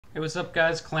Hey, what's up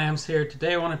guys? Clams here.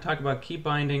 Today I want to talk about key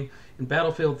binding in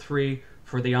Battlefield 3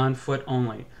 for the on foot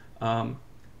only.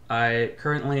 I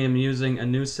currently am using a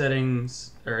new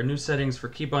settings for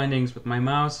key bindings with my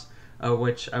mouse,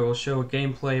 which I will show a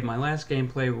gameplay, my last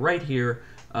gameplay right here.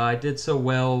 I did so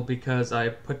well because I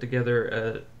put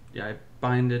together I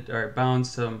bound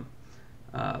some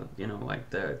like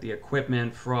the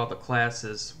equipment for all the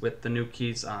classes with the new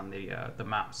keys on the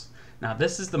mouse. Now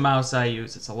this is the mouse I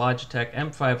use. It's a Logitech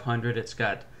M500. It's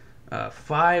got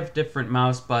 5 different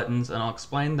mouse buttons, and I'll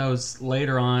explain those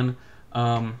later on.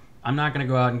 I'm not going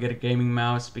to go out and get a gaming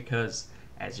mouse because,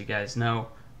 as you guys know,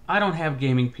 I don't have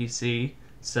gaming PC.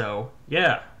 So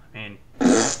yeah,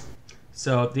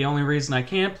 so the only reason I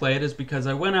can't play it is because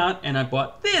I went out and I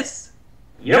bought this.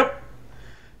 Yep.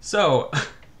 So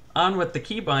on with the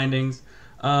key bindings.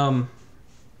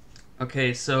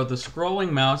 Okay, so the scrolling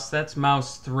mouse, that's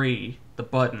mouse 3, the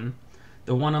button.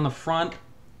 The one on the front,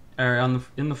 or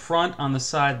in the front on the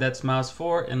side, that's mouse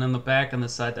 4, and in the back on the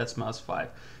side, that's mouse 5.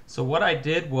 So what I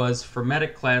did was, for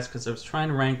medic class, because I was trying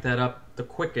to rank that up the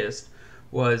quickest,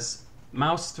 was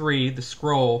mouse 3, the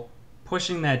scroll,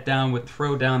 pushing that down would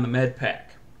throw down the med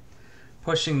pack.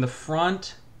 Pushing the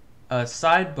front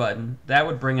side button, that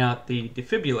would bring out the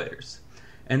defibrillators.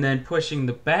 And then pushing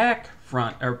the back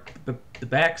the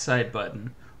back side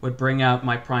button would bring out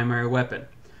my primary weapon.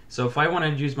 So if I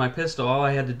wanted to use my pistol, all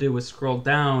I had to do was scroll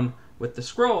down with the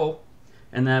scroll,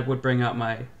 and that would bring out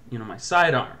my my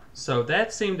sidearm. So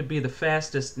that seemed to be the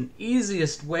fastest and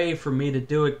easiest way for me to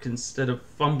do it, instead of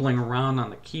fumbling around on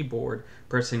the keyboard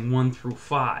pressing 1 through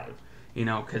 5.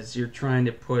 Because you're trying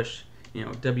to push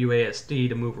WASD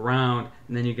to move around,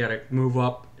 and then you got to move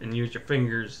up and use your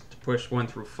fingers to push 1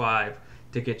 through 5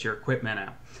 to get your equipment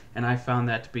out. And I found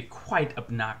that to be quite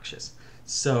obnoxious.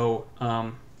 So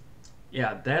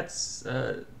yeah, that's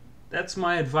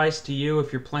my advice to you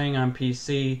if you're playing on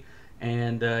PC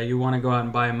and you want to go out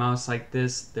and buy a mouse like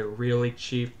this. They're really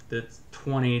cheap. It's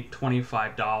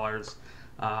 $20–25.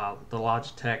 The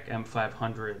Logitech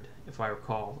M500, if I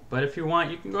recall. But if you want,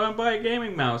 you can go out and buy a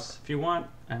gaming mouse if you want.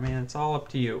 It's all up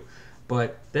to you.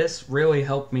 But this really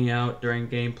helped me out during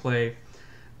gameplay.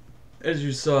 As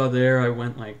you saw there, I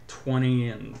went like 20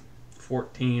 and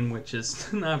 14, which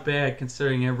is not bad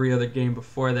considering every other game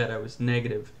before that I was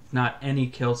negative, not any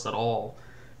kills at all.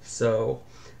 So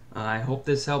I hope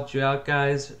this helped you out,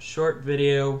 guys. Short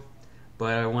video,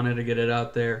 but I wanted to get it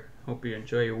out there. Hope you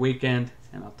enjoy your weekend,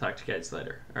 and I'll talk to you guys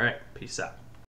later. Alright, peace out.